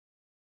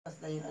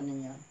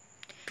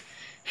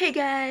Hey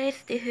guys,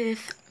 this is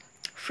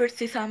Fruit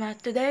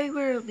Susama. Today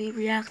we'll be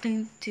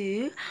reacting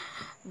to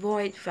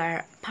Void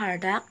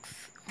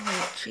Paradox,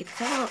 which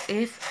itself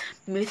is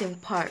missing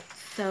parts.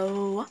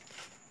 So,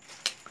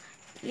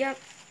 yep,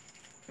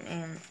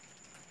 and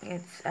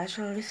it's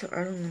actually so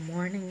early in the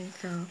morning,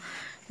 so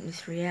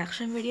this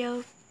reaction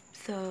video.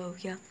 So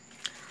yeah,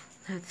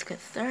 let's get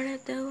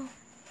started though.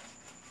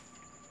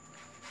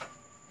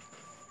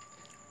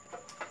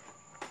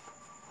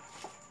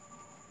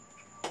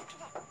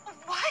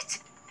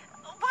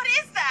 What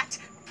is that?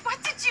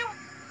 What did you...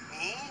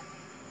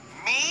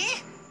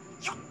 Me?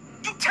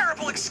 You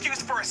terrible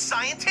excuse for a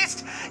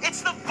scientist?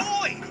 It's the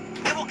void!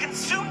 It will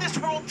consume this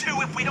world too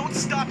if we don't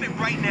stop it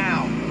right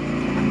now.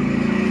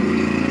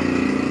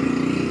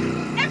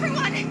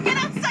 Everyone, get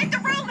outside the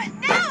room,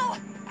 now!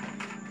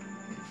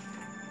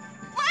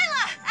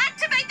 Lila,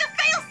 activate the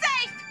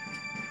failsafe!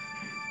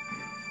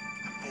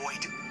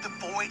 The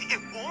void,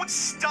 it won't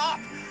stop.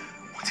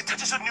 Once it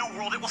touches a new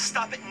world, it will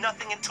stop at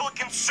nothing until it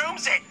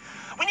consumes it.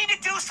 We need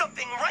to do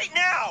something right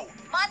now!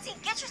 Monty,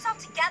 get yourself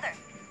together.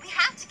 We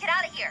have to get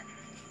out of here.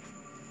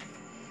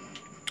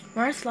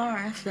 Where's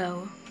Lawrence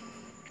though?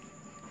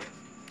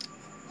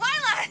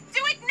 Lila, do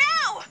it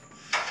now!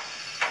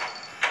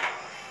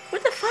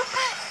 What the fuck?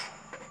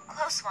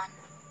 Close one.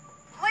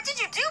 What did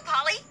you do,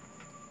 Polly?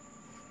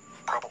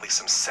 Probably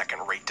some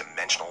second-rate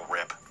dimensional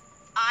rip.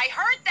 I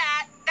heard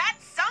that.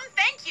 That's some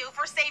thank you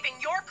for saving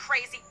your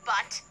crazy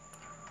butt.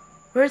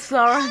 Where's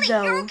Lawrence Polly,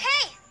 though? you're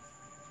okay.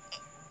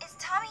 Is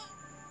Tommy?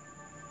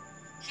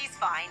 He's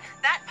fine.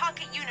 That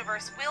pocket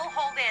universe will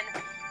hold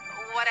in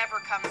whatever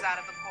comes out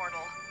of the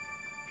portal.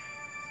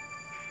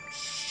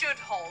 Should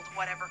hold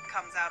whatever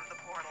comes out of the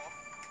portal.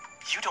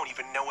 You don't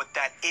even know what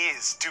that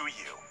is, do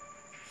you?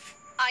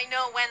 I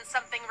know when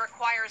something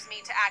requires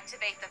me to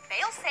activate the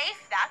failsafe,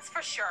 that's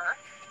for sure.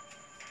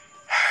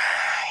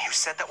 You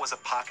said that was a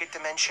pocket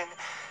dimension?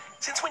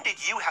 Since when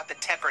did you have the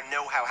tech or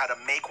know-how how to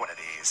make one of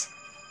these?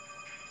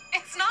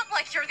 It's not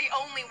like you're the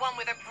only one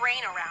with a brain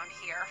around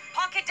here.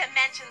 Pocket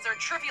dimensions are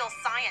trivial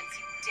science,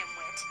 you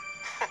dimwit.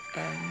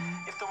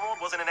 If the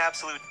world wasn't in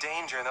absolute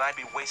danger, then I'd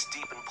be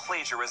waist-deep in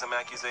plagiarism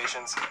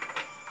accusations.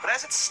 But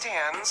as it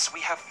stands,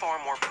 we have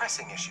far more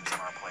pressing issues on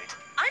our plate.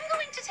 I'm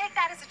going to take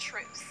that as a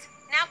truce.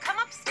 Now come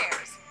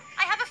upstairs.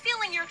 I have a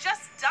feeling you're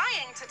just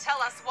dying to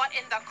tell us what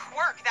in the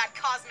quirk that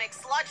cosmic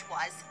sludge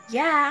was.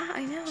 Yeah,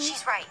 I know.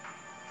 She's right.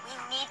 We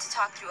need to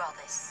talk through all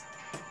this.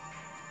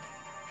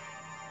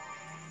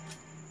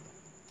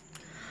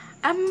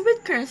 I'm a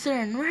bit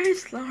concerned. Where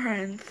is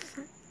Lawrence?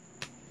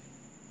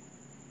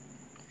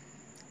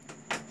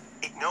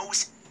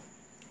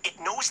 It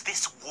knows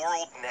this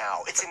world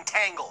now. It's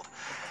entangled.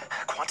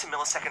 Quantum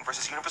millisecond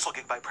versus universal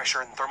gigabyte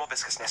pressure and thermal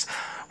viscousness,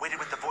 weighted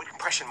with the void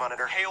compression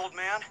monitor. Hey, old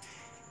man.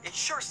 It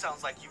sure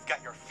sounds like you've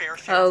got your fair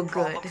share Oh, of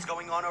good. problems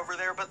going on over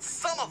there, but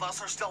some of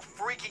us are still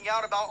freaking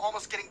out about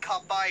almost getting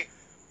caught by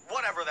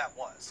whatever that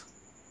was.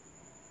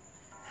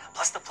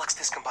 Plus the flux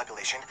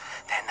discombobulation,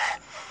 then...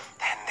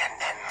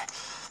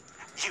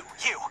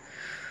 You.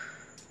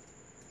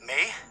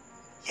 Me?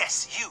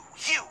 Yes, you.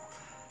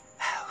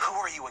 Who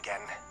are you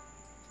again?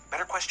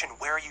 Better question,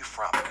 where are you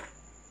from?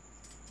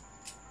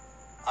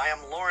 I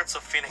am Lawrence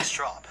of Phoenix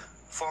Drop,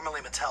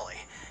 formerly Metelli,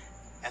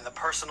 and the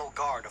personal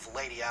guard of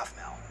Lady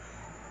Aphmau.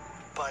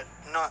 But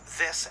not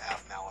this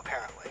Aphmau,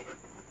 apparently.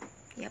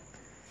 Yep.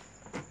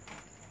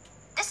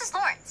 This is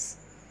Lawrence.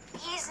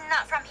 He's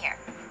not from here.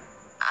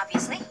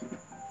 Obviously.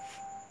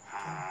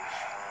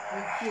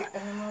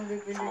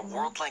 From a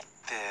world like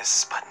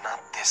this, but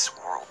not this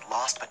world.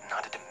 Lost, but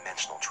not a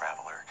dimensional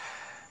traveler.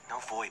 No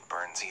void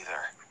burns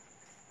either.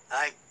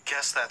 I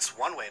guess that's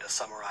one way to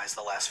summarize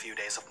the last few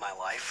days of my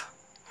life.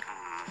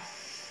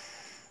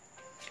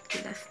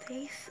 Last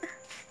days.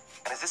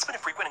 And has this been a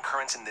frequent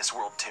occurrence in this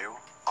world too?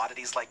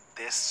 Oddities like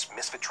this,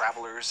 misfit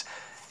travelers,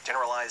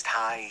 generalized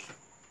high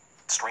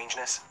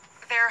strangeness?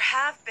 There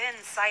have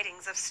been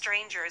sightings of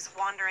strangers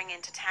wandering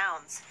into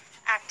towns,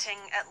 acting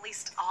at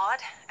least odd,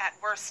 at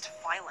worst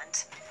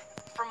violent.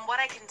 From what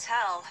I can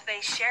tell, they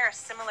share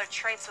similar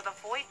traits with a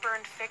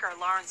void-burned figure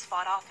Lawrence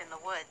fought off in the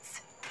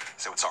woods.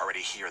 So it's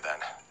already here then.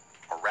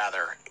 Or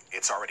rather,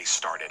 it's already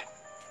started.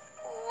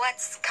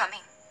 What's coming?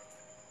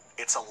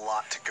 It's a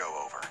lot to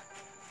go over.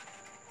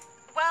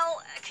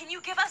 Well, can you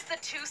give us the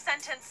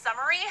 2-sentence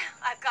summary?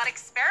 I've got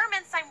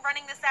experiments I'm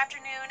running this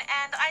afternoon,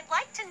 and I'd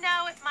like to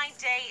know if my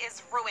day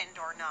is ruined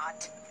or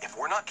not. If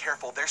we're not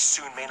careful, there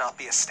soon may not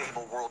be a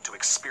stable world to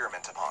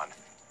experiment upon.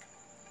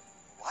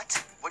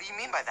 What? What do you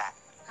mean by that?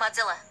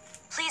 Mozilla,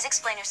 please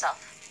explain yourself.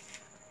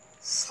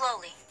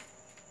 Slowly.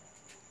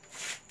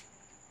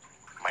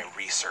 My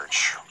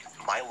research,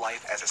 my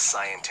life as a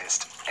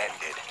scientist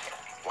ended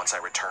once I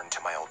returned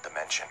to my old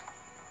dimension.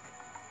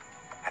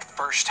 At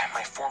first,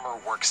 my former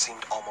work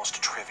seemed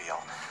almost trivial.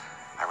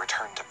 I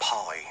returned to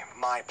Polly,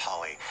 my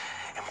Polly,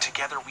 and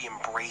together we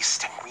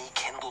embraced and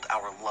rekindled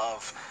our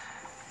love.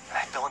 And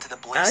I fell into the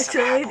bliss of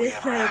Actually, happily this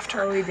ever kind of after.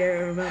 Polly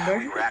there, remember?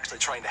 We were actually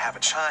trying to have a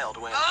child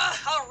when...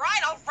 All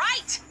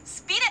right.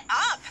 Speed it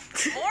up.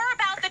 More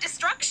about the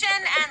destruction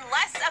and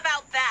less about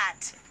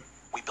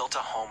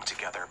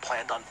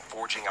planned on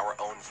forging our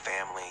own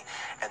family,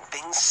 and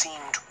things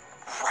seemed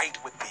right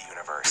with the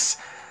universe.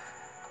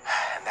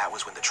 And that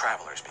was when the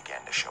travelers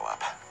began to show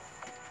up.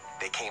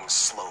 They came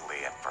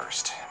slowly at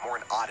first, more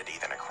an oddity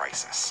than a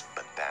crisis,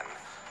 but then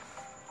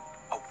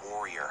a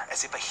warrior,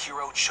 as if a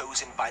hero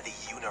chosen by the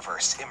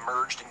universe,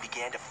 emerged and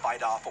began to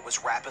fight off what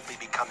was rapidly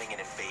becoming an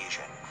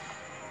invasion.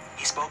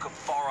 He spoke of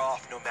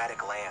far-off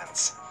nomadic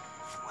lands.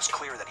 It was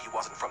clear that he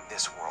wasn't from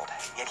this world,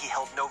 yet he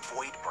held no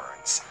void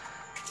burns.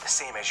 The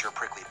same as your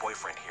prickly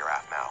boyfriend here,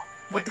 Aphmau.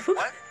 What the fuck?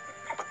 What?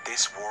 But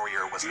this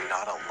warrior was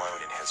not alone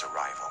in his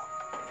arrival.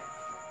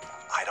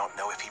 I don't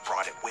know if he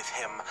brought it with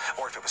him,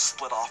 or if it was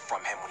split off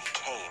from him when he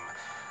came.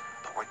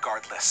 But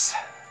regardless,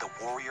 the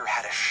warrior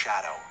had a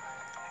shadow,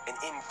 an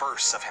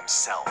inverse of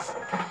himself.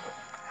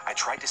 I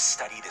tried to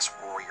study this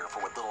warrior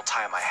for what little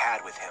time I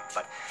had with him,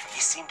 but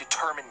he seemed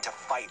determined to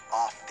fight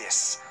off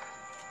this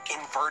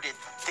inverted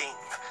thing.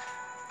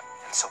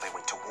 And so they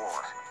went to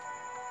war.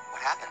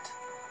 What happened?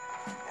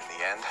 In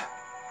the end,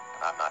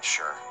 I'm not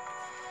sure.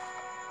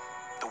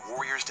 The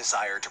warrior's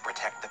desire to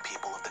protect the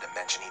people of the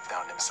dimension he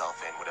found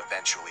himself in would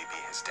eventually be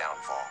his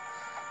downfall.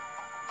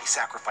 He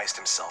sacrificed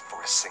himself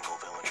for a single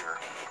villager,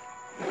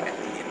 and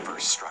the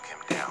inverse struck him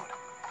down.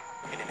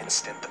 In an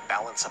instant, the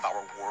balance of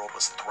our world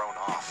was thrown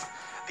off.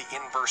 The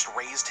inverse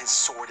raised his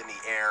sword in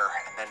the air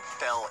and then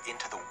fell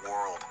into the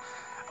world.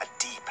 A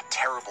deep,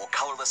 terrible,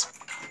 colorless...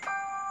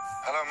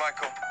 Hello,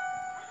 Michael.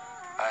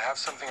 I have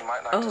something you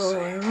might like to Oh, see.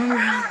 I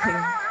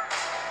remember.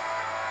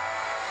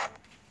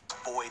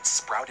 void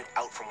sprouted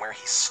out from where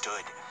he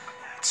stood.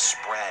 It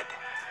spread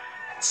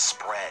and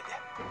spread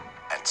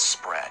and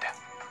spread.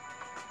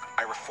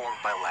 I reformed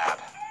my lab,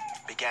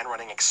 began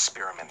running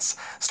experiments,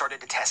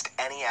 started to test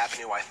any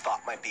avenue I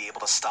thought might be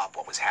able to stop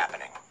what was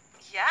happening.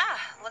 Yeah,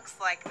 looks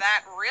like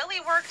that really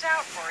worked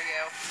out for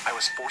you. I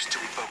was forced to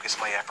refocus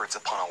my efforts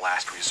upon a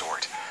last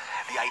resort.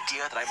 The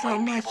idea that I So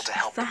might be much able to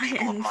help the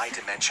people of science. my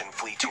dimension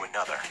flee to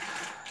another.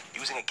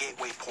 Using a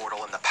gateway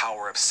portal and the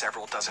power of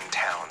several dozen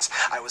towns,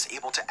 I was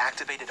able to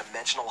activate a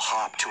dimensional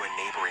hop to a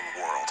neighboring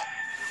world.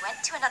 You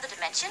went to another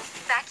dimension?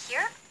 Back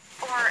here?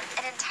 Or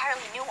an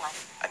entirely new one?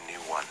 A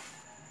new one.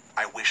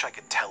 I wish I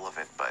could tell of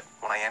it, but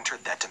when I entered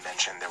that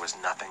dimension, there was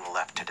nothing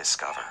left to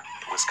discover.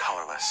 It was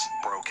colorless,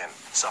 broken,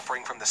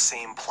 suffering from the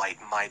same plight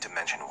my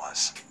dimension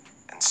was.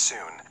 And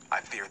soon, I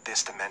fear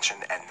this dimension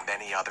and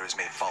many others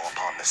may fall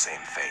upon the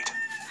same fate.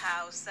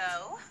 How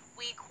so?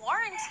 We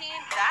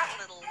quarantined that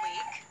little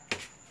leak.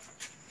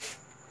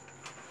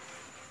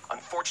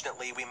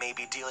 Unfortunately, we may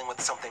be dealing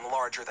with something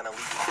larger than a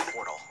leak in the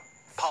portal.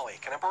 Polly,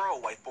 can I borrow a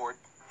whiteboard?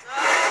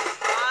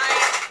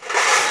 Fine.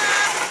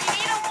 We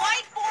need a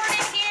whiteboard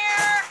in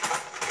here!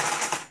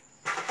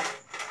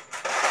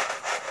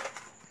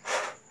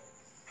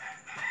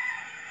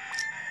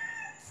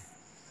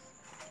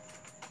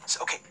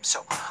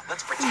 So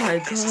let's my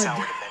pretend this is God.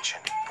 our dimension.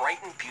 Bright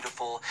and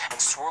beautiful, and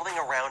swirling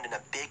around in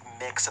a big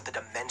mix of the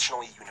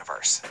dimensional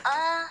universe.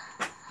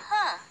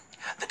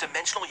 The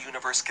dimensional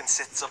universe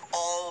consists of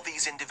all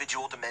these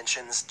individual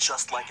dimensions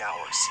just like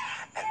ours.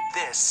 And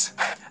this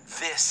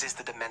is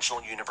the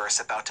dimensional universe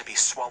about to be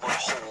swallowed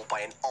whole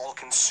by an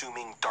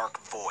all-consuming dark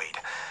void.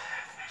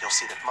 You'll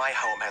see that my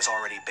home has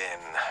already been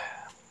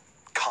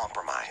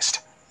compromised.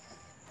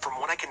 From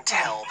what I can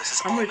tell, this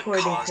has I'm all been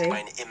recording, caused okay? by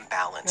an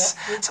imbalance,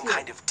 some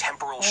kind of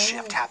temporal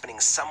shift happening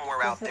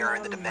somewhere out there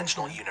in the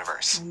dimensional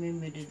universe.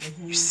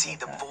 You see,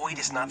 the void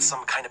is not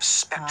some kind of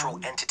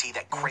spectral entity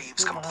that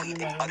craves complete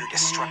and utter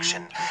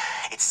destruction.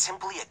 It's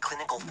simply a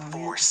clinical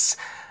force,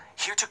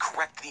 here to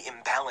correct the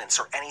imbalance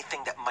or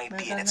anything that might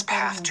be in its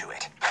path to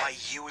it, by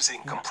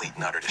using complete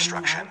and utter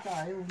destruction,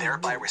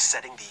 thereby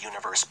resetting the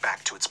universe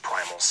back to its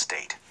primal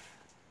state.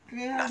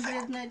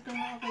 Nothing.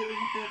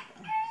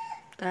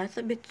 That's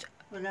a bit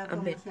Wala A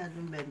pang bit.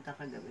 masyadong benta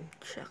kagabi.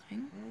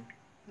 shocking.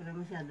 Wala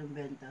masyadong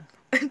benta.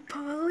 And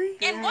Polly?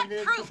 And what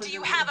proof do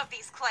you have of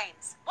these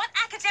claims? What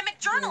academic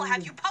journal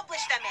have you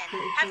published them in?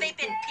 Have they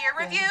been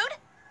peer-reviewed?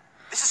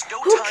 This is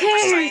no Who time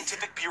cares? for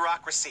scientific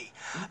bureaucracy.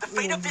 The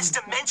fate of this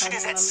dimension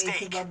is at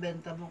stake.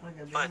 Benta mo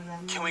kagabi. But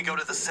can we go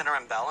to the center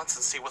imbalance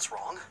and see what's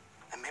wrong?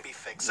 And maybe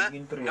fix it?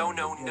 No,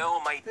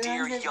 my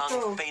dear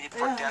young,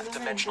 fated-for-death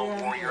dimensional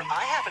warrior.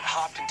 I haven't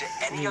hopped into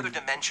any other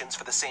dimensions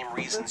for the same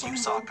reasons you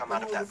saw come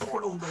out of that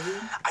portal.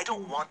 I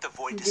don't want the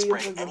void to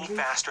spread any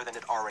faster than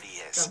it already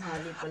is.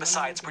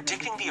 Besides,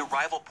 predicting the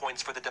arrival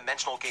points for the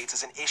dimensional gates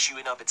is an issue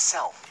in of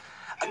itself.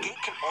 A gate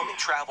can only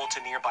travel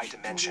to nearby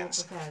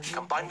dimensions.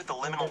 Combined with the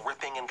liminal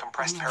ripping and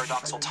compressed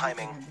paradoxal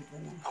timing,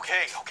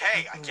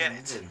 Okay, I get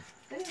it.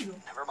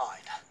 Never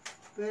mind.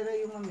 Pero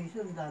yung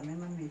mamiso, ang dami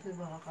mamiso.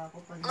 Baka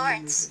kako pa.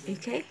 Lawrence.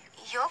 Okay?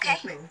 You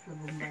okay?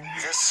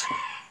 This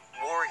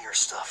warrior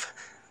stuff,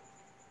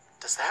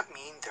 does that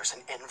mean there's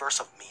an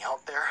inverse of me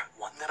out there?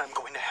 One that I'm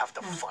going to have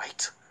to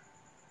fight?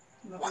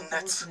 One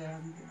that's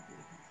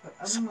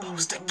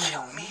supposed to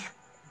kill me?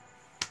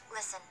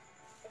 Listen,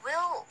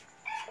 we'll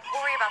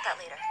worry about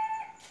that later.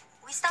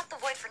 We stopped the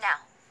void for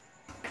now.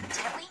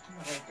 Didn't we?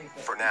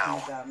 for now.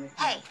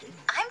 Hey,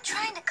 I'm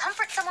trying to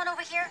comfort someone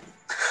over here.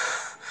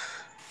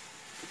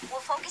 We'll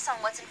focus on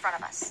what's in front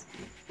of us.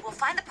 We'll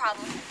find the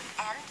problem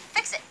and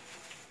fix it.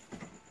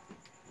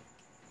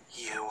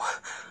 You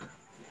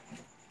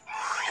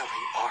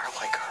really are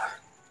like her.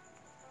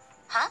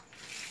 Huh?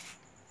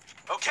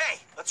 Okay,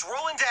 let's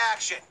roll into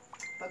action.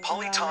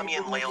 Polly, Tommy,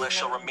 and Layla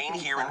shall remain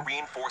here and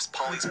reinforce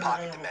Polly's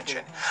pocket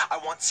dimension. I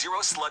want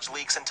 0 sludge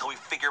leaks until we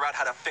figure out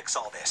how to fix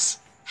all this.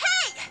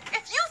 Hey!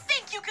 If you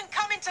think you can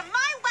come into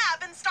my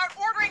lab and start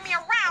ordering me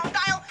around,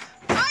 I'll...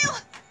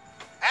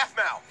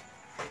 Aphmau!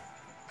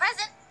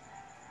 Present.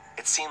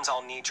 It seems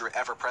I'll need your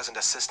ever-present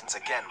assistance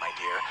again, my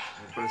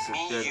dear.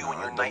 Me, you,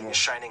 and your knight in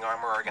shining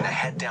armor are gonna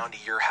head down to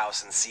your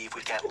house and see if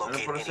we can't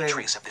locate any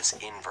trace of this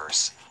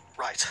inverse.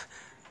 Right.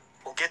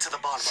 We'll get to the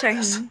bottom of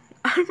this.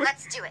 Shining.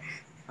 Let's do it.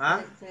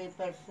 Ha?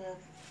 3%.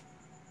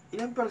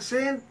 Ilang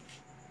percent?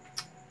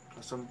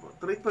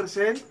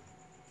 3%?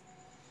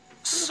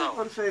 So,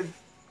 3%?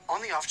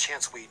 on the off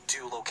chance we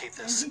do locate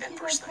this Hindi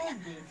inverse sila thing,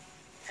 pwede.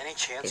 any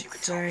chance you It's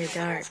could tell me very a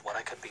little dark. of what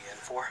I could be in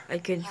for? I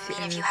can You see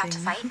mean if you have to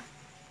everything. fight?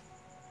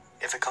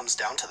 If it comes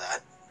down to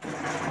that.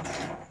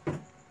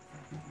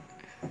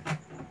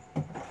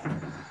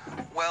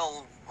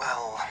 Well,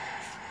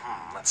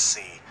 let's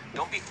see.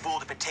 Don't be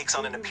fooled if it takes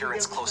on an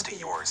appearance close to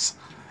yours.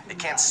 It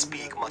can't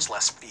speak, much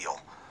less feel.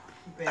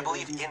 I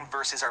believe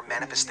inverses are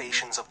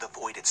manifestations of the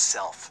void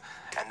itself,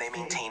 and they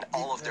maintain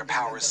all of their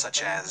powers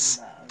such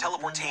as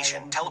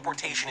teleportation.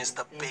 Teleportation is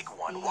the big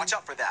one. Watch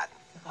out for that.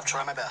 I'll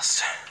try my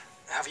best.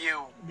 Have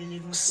you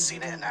Bili mo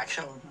seen it in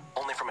action?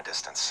 Only from a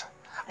distance.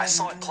 I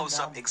saw it close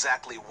up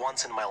exactly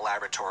once in my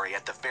laboratory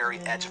at the very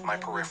edge of my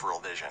peripheral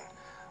vision.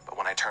 But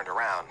when I turned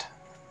around,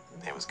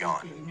 it was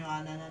gone.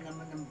 Iniwanan na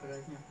naman ng bra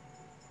niya.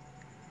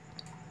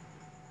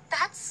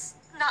 That's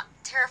not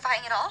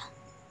terrifying at all.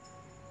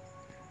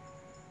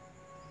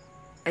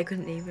 I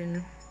couldn't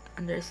even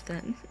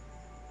understand.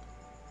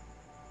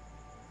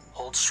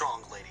 Hold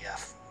strong, Lady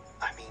F.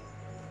 I mean,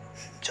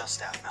 just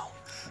Aphmau.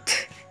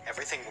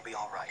 Everything will be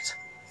all right.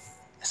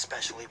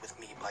 Especially with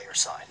me by your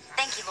side.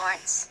 Thank you,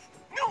 Lawrence.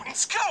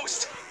 Newton's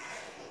ghost!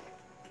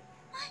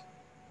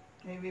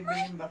 May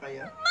bibilin ba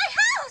kayo? My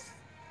house!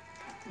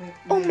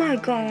 Oh my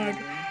God.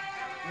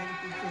 Yung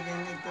pizza din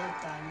ito,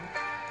 tani.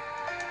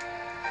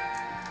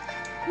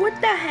 What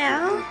the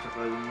hell?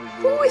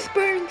 Who is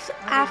burning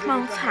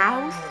Aphmau's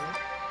house?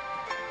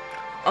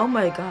 Oh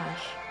my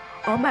gosh.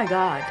 Oh my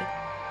god.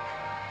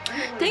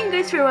 Thank you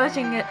guys for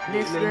watching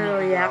this little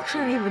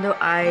reaction, even though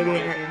I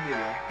didn't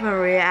even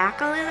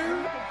react a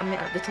little. I mean,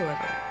 just a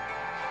little.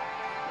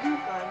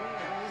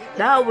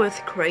 That was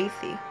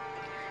crazy.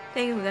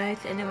 Thank you guys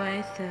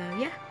anyway, so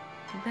yeah.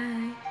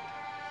 Bye.